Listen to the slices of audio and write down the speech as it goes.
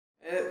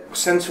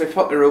Since we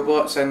put the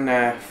robots in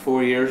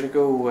 4 years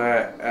ago,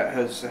 it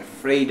has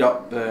freed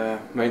up the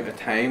amount of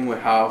time we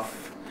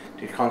have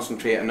to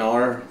concentrate on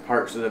other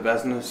parts of the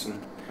business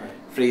and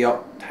free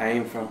up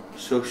time for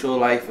social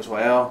life as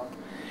well.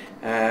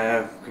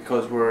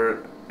 Because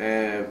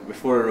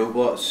before the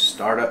robots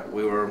started,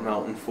 we were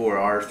melting 4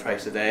 hours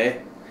twice a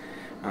day,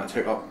 and it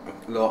took up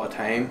a lot of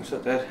time, so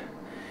it did.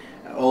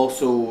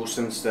 Also,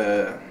 since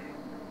the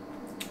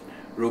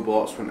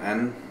robots went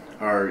in,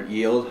 our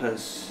yield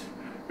has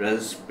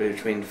risen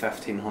between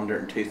 1,500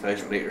 and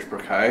 2,000 litres per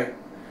cow,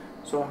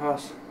 so it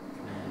has.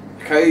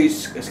 The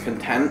cows is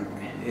content.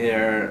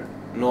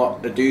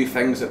 They do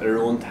things at their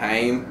own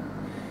time.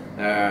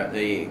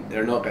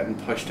 They're not getting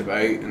pushed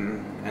about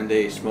in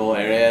the small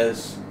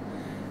areas,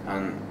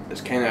 and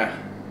it's kind of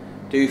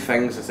do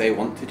things as they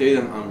want to do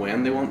them and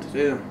when they want to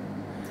do them.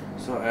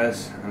 So it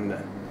is.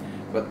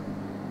 But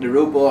the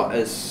robot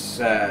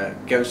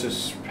gives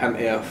us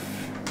plenty of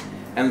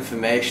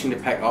information to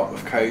pick up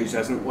if cows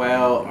isn't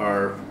well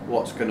or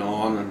what's going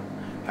on and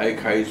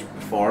how cows are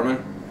performing,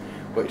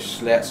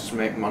 which lets us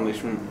make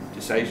management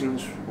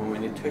decisions when we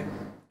need to.